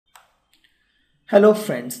Hello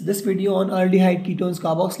friends, this video on aldehyde ketones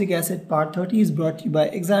carboxylic acid part 30 is brought to you by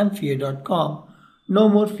examfear.com. No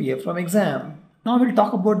more fear from exam. Now we'll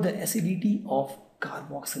talk about the acidity of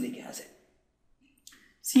carboxylic acid.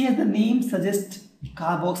 See, as the name suggests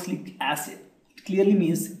carboxylic acid, it clearly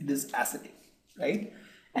means it is acidic, right?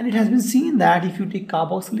 And it has been seen that if you take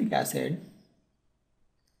carboxylic acid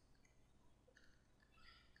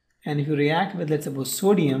and if you react with, let's suppose,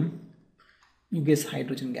 sodium, you get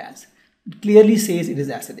hydrogen gas. It clearly says it is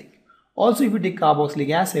acidic. Also, if you take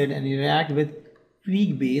carboxylic acid and you react with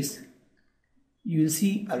weak base, you will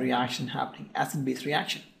see a reaction happening, acid-base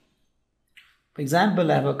reaction. For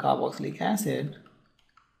example, I have a carboxylic acid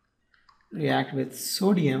react with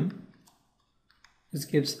sodium. This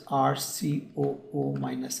gives RCOO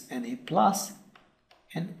minus Na plus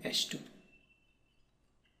and H2.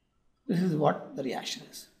 This is what the reaction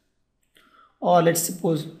is. Or let's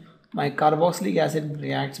suppose my carboxylic acid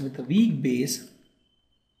reacts with a weak base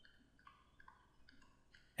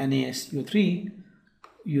NaSO3,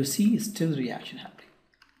 you see still reaction happening.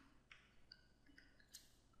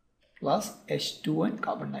 Plus H2 and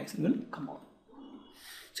carbon dioxide will come out.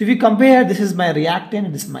 So if you compare, this is my reactant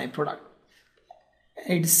and this is my product.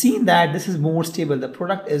 It's seen that this is more stable. The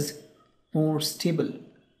product is more stable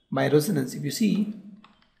by resonance. If you see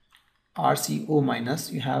RCO minus,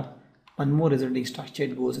 you have one more resonating structure.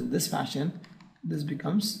 It goes in this fashion. This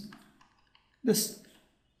becomes this.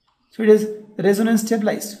 So it is resonance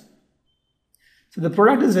stabilized. So the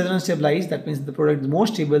product is resonance stabilized. That means the product is more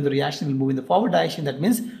stable. The reaction will move in the forward direction. That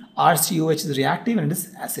means RCOH is reactive and it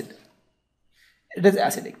is acid. It is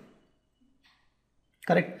acidic.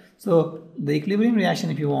 Correct. So the equilibrium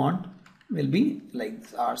reaction, if you want, will be like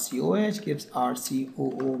this. RCOH gives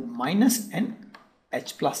RCOO minus and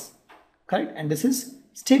H plus. Correct. And this is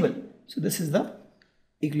stable. So this is the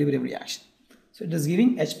equilibrium reaction. So it is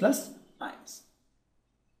giving H plus ions.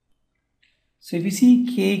 So if you see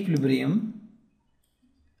K equilibrium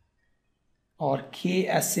or K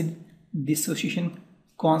acid dissociation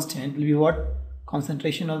constant will be what?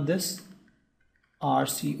 Concentration of this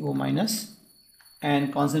RCO minus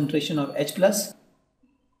and concentration of H plus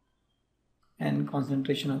and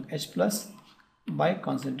concentration of H plus by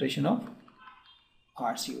concentration of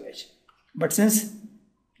RCOH. But since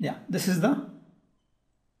this is the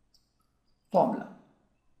formula.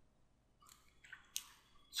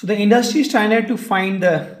 So the industry standard to find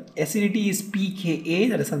the acidity is pKa,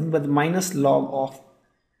 that is something but the minus log of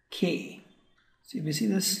Ka. So if you see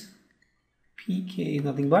this, pK is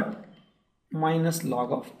nothing but minus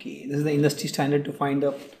log of K. This is the industry standard to find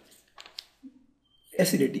the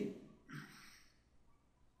acidity.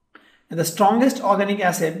 And the strongest organic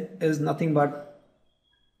acid is nothing but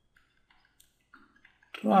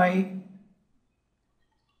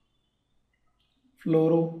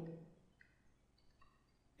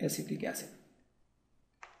trifluoroacetic acid,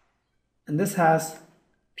 and this has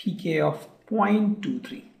pK of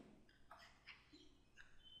 0.23.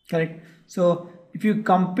 Correct. So if you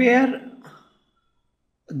compare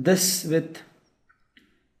this with,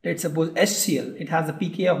 let's suppose, HCl, it has a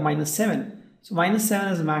pK of -7. So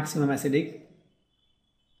 -7 is maximum acidic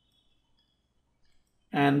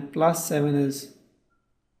and +7 is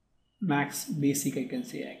max basic, I can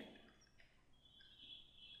say.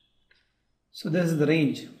 So this is the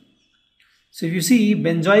range. So if you see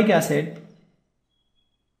benzoic acid,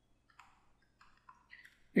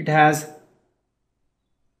 it has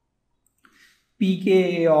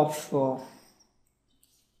pKa of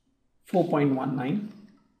 4.19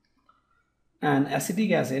 and acetic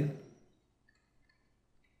acid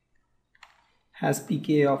has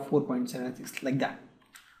pKa of 4.76, like that.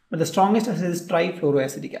 But the strongest acid is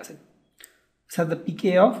trifluoroacetic acid. It has the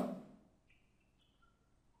pKa of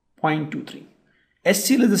 0.23.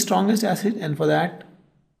 HCl is the strongest acid, and for that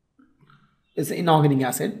it's an inorganic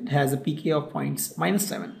acid. It has a pKa of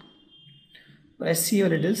 -7. For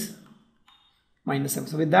HCl it is -7.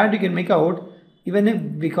 So with that you can make out, even if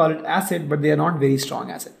we call it acid, but they are not very strong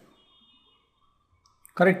acid.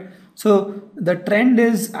 Correct. So the trend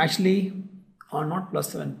is actually, or not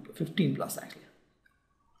 +7, 15 plus actually.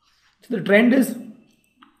 So the trend is,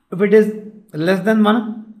 if it is less than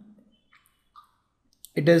 1,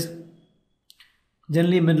 it is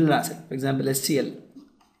generally a mineral acid. For example, HCl.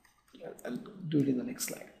 I'll do it in the next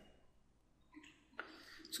slide.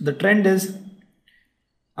 So the trend is,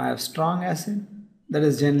 I have strong acid, that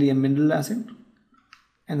is generally a mineral acid,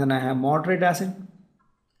 and then I have moderate acid,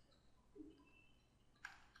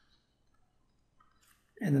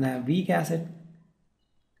 and then I have weak acid,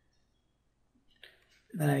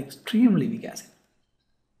 and then I have extremely weak acid.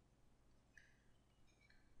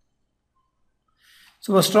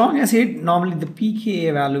 So a strong acid, normally the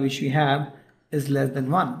pKa value which we have is less than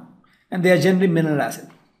 1, and they are generally mineral acid.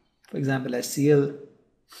 For example, HCl,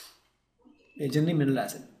 they are generally mineral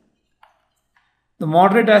acid. The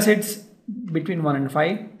moderate acids between 1 and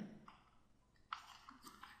 5,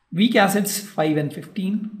 weak acids 5 and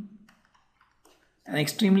 15, and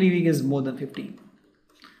extremely weak is more than 15.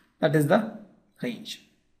 That is the range,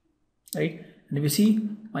 right? And if you see,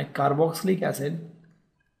 my carboxylic acid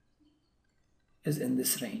is in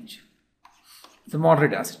this range. It's a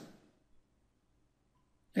moderate acid,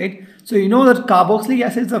 right? So you know that carboxylic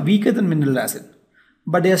acids are weaker than mineral acid,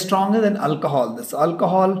 but they are stronger than alcohol. This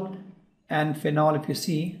alcohol and phenol, if you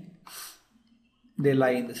see, they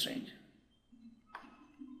lie in this range.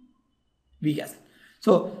 Weak acid.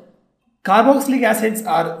 So carboxylic acids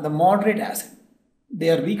are the moderate acid. They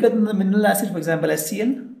are weaker than the mineral acid, for example,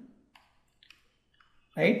 HCl,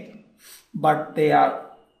 right? But they are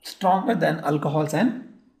stronger than alcohols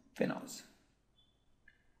and phenols.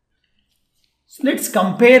 So let's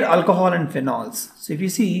compare alcohol and phenols. So if you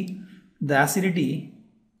see the acidity,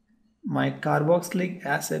 my carboxylic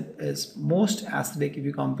acid is most acidic if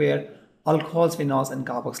you compare alcohols, phenols and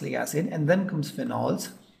carboxylic acid, and then comes phenols,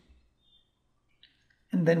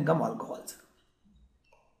 and then come alcohols.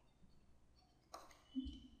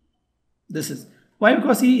 This is why,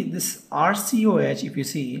 because see this RCOH, if you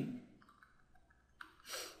see,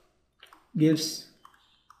 gives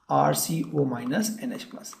RCO minus NH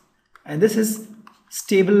plus, and this is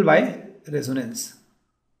stable by resonance,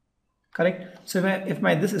 correct? So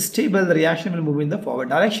if this is stable, the reaction will move in the forward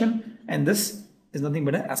direction, and this is nothing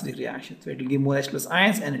but an acidic reaction. So it will give more H plus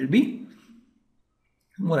ions and it will be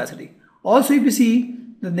more acidic. Also, if you see,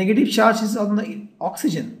 the negative charge is on the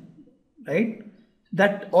oxygen, right?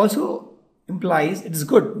 That also implies it is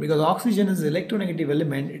good, because oxygen is an electronegative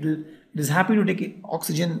element. It is happy to take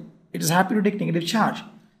oxygen. It is happy to take negative charge.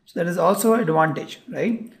 So that is also an advantage,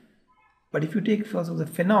 right? But if you take first of the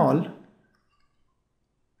phenol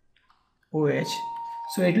OH,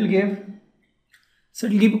 so it will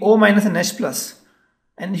give O minus and H plus.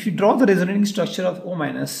 And if you draw the resonating structure of O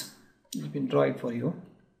minus, let me draw it for you.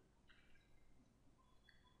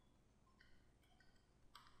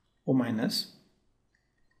 O minus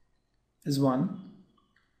is 1.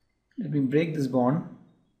 Let me break this bond.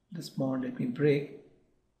 This bond let me break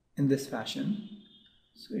in this fashion.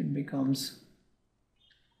 So it becomes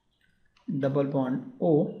double bond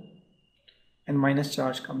O, and minus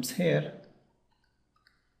charge comes here.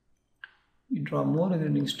 You draw more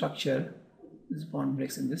resonating structure. This bond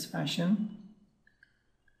breaks in this fashion.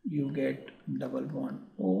 You get double bond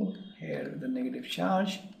O here, the negative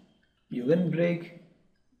charge. You again break.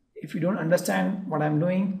 If you don't understand what I'm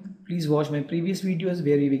doing, please watch my previous videos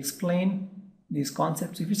where we explain these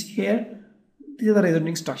concepts. If you see here, these are the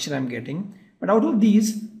resonating structure I'm getting. But out of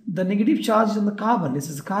these, the negative charge is on the carbon. This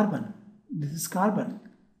is carbon. This is carbon,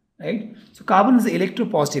 right? So carbon is the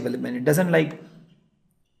electropositive element. It doesn't like,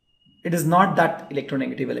 it is not that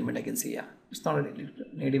electronegative element, I can say, yeah. It's not a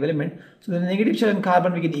negative element. So the negative charge on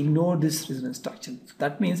carbon, we can ignore this resonance structure. So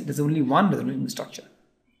that means it is only one resonating structure.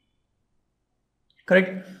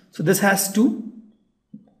 Correct? So this has 2.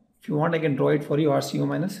 If you want, I can draw it for you, RCO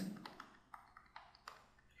minus.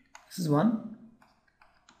 This is 1.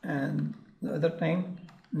 And the other time,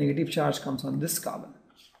 negative charge comes on this carbon.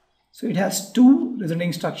 So it has 2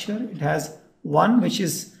 resonating structure. It has 1 which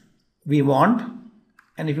is we want.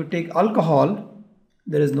 And if you take alcohol,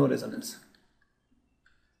 there is no resonance.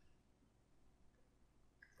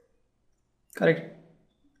 Correct?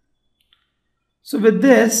 So with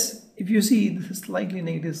this, if you see, this is slightly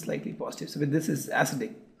negative, slightly positive. So with this is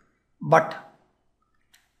acidic, but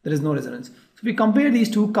there is no resonance. So if we compare these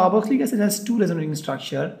two, carboxylic acid has 2 resonating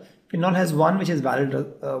structure. Phenol has 1 which is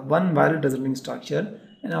valid, 1 valid resonating structure,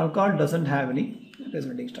 and alcohol doesn't have any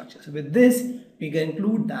resonating structure. So with this, we can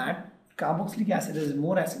conclude that carboxylic acid is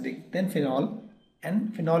more acidic than phenol,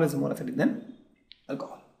 and phenol is more acidic than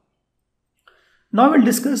alcohol. Now we'll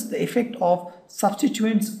discuss the effect of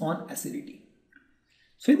substituents on acidity.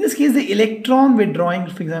 So in this case, the electron withdrawing,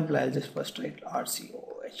 for example, I'll just first write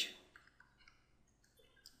RCOH.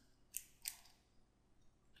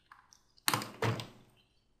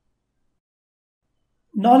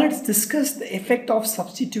 Now let's discuss the effect of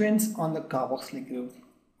substituents on the carboxylic group.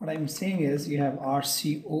 What I'm saying is you have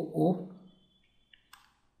RCOO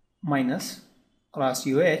minus or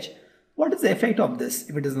RCOH. What is the effect of this?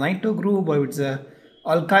 If it is nitro group, or if it's a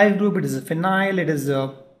alkyl group, it is a phenyl, it is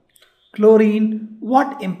a chlorine,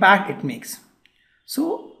 what impact it makes?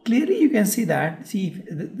 So clearly you can see that, see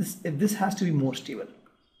if this has to be more stable,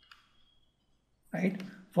 right?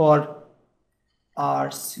 For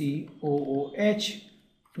RCOOH,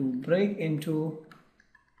 to break into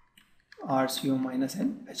RCO minus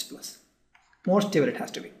and H plus. More stable it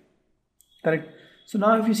has to be. Correct. So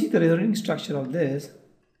now if you see the resolving structure of this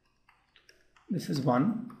is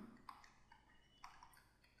 1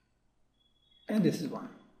 and this is 1.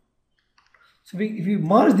 So if you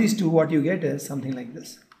merge these two, what you get is something like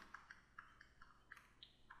this.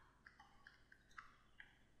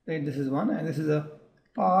 Right, this is 1 and this is a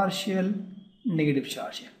partial negative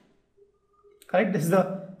charge here. Correct, this is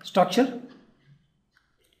the structure.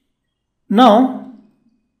 Now,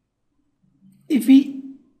 if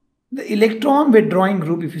the electron withdrawing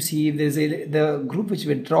group, if you see, if there is the group which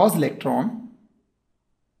withdraws electron,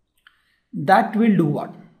 that will do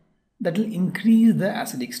what? That will increase the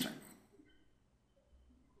acidic strength.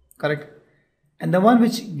 Correct. And the one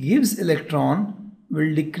which gives electron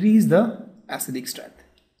will decrease the acidic strength.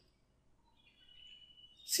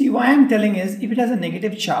 See, why I am telling is, if it has a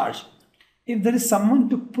negative charge, if there is someone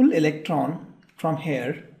to pull electron from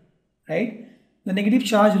here, right, the negative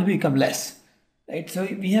charge will become less. Right, so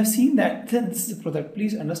we have seen that this is a product.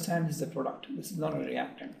 Please understand, this is a product. This is not a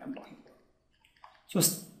reactant I'm talking about. So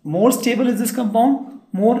more stable is this compound,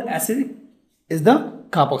 more acidic is the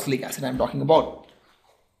carboxylic acid I'm talking about.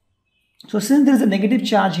 So since there is a negative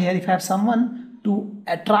charge here, if I have someone to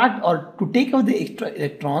attract or to take out the extra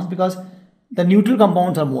electrons, because the neutral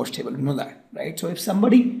compounds are more stable, you know that, right? So if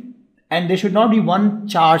somebody, and there should not be one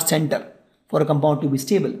charge center for a compound to be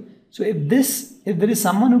stable. So if there is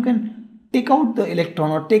someone who can take out the electron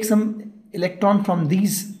or take some electron from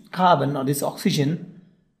these carbon or this oxygen,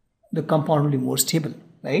 the compound will be more stable,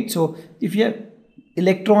 right? So if you have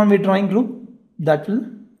electron withdrawing group, that will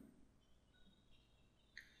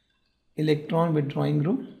electron withdrawing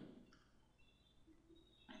group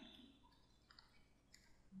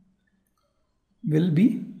will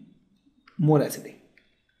be more acidic.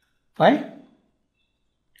 Why?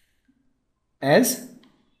 As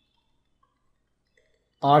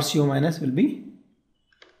RCO minus will be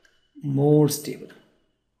more stable.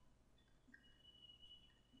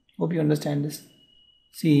 Hope you understand this.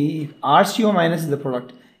 See, if RCO minus is the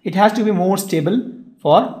product, it has to be more stable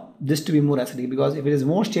for this to be more acidic, because if it is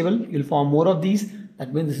more stable, you'll form more of these.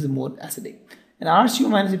 That means this is more acidic. And RCO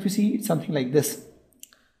minus, if you see, it's something like this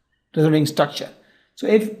resolving structure. So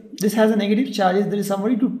if this has a negative charge, there is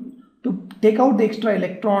somebody to take out the extra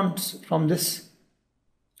electrons from this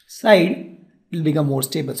side, it will become more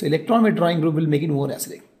stable. So electron withdrawing group will make it more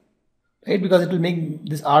acidic, right? Because it will make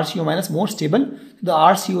this RCO minus more stable. The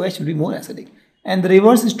RCOH will be more acidic. And the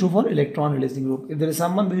reverse is true for electron releasing group. If there is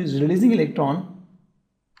someone who is releasing electron,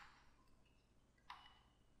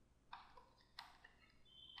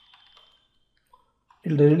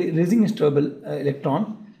 it will be releasing a stable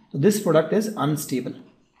electron. So this product is unstable.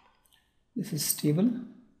 This is stable.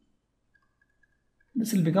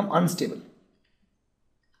 This will become unstable.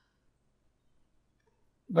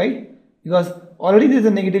 Right? Because already there is a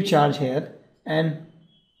negative charge here, and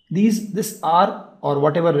this R or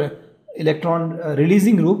whatever electron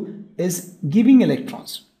releasing group is giving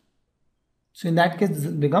electrons. So in that case, this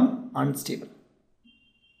will become unstable.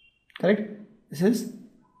 Correct? This is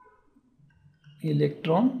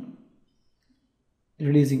electron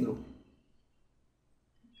releasing group.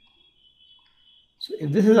 So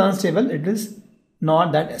if this is unstable, it is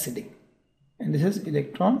not that acidic. And this is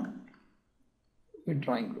electron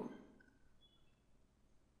withdrawing group.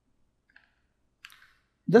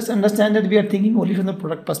 Just understand that we are thinking only from the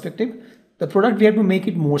product perspective. The product, we have to make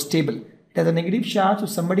it more stable. It has a negative charge, so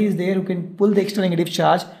somebody is there who can pull the extra negative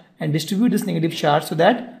charge and distribute this negative charge so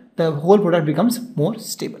that the whole product becomes more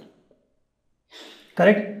stable.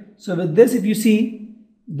 Correct? So with this, if you see,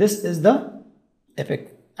 this is the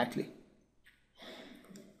effect actually.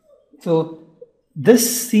 So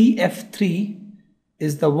this CF3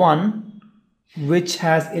 is the one which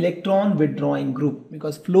has electron withdrawing group,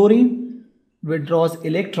 because fluorine withdraws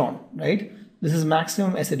electron, right? This is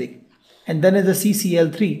maximum acidic. And then is the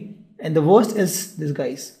CCl3, and the worst is this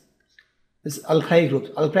guys, this alkyl groups.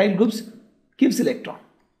 Alkyl groups gives electron,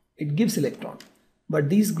 it gives electron, but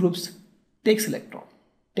these groups takes electron,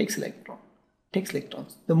 takes electron, takes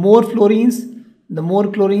electrons. The more fluorines, the more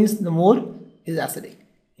chlorines, the more is acidic.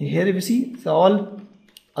 Here if you see, it's all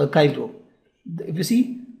alkyl group. If you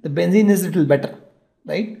see, the benzene is a little better,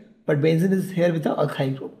 right? But benzene is here with the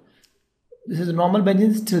alkyl group. This is a normal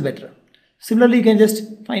benzene, still better. Similarly, you can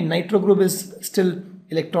just find nitro group is still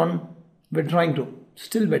electron withdrawing group,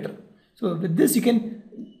 still better. So with this, you can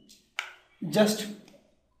just,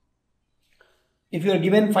 if you are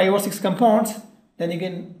given 5 or 6 compounds, then you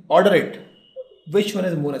can order it. Which one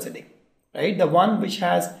is more acidic, right? The one which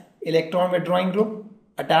has electron withdrawing group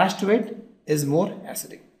attached to it is more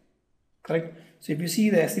acidic. Correct? So if you see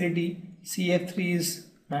the acidity, CF3 is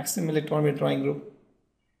maximum electron withdrawing group,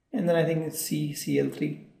 and then I think it's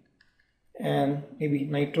CCl3, and maybe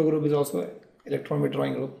nitro group is also electron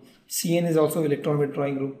withdrawing group. CN is also electron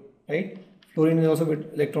withdrawing group, right? Fluorine is also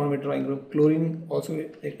electron withdrawing group. Chlorine also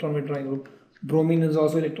electron withdrawing group. Bromine is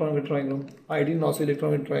also electron withdrawing group. Iodine also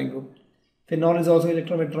electron withdrawing group. Phenol is also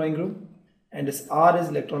electron withdrawing group, and this R is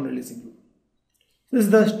electron releasing group. This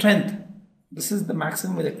is the strength. This is the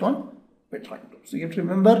maximum electron withdrawing group. So you have to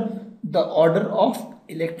remember the order of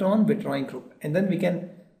electron withdrawing group, and then we can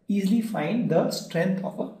easily find the strength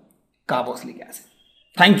of a carboxylic acid.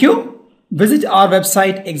 Thank you. Visit our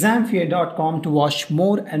website examfear.com to watch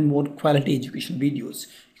more and more quality education videos.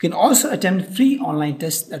 You can also attempt free online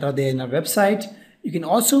tests that are there in our website. You can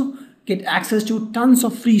also get access to tons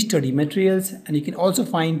of free study materials, and you can also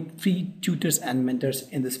find free tutors and mentors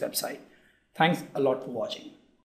in this website. Thanks a lot for watching.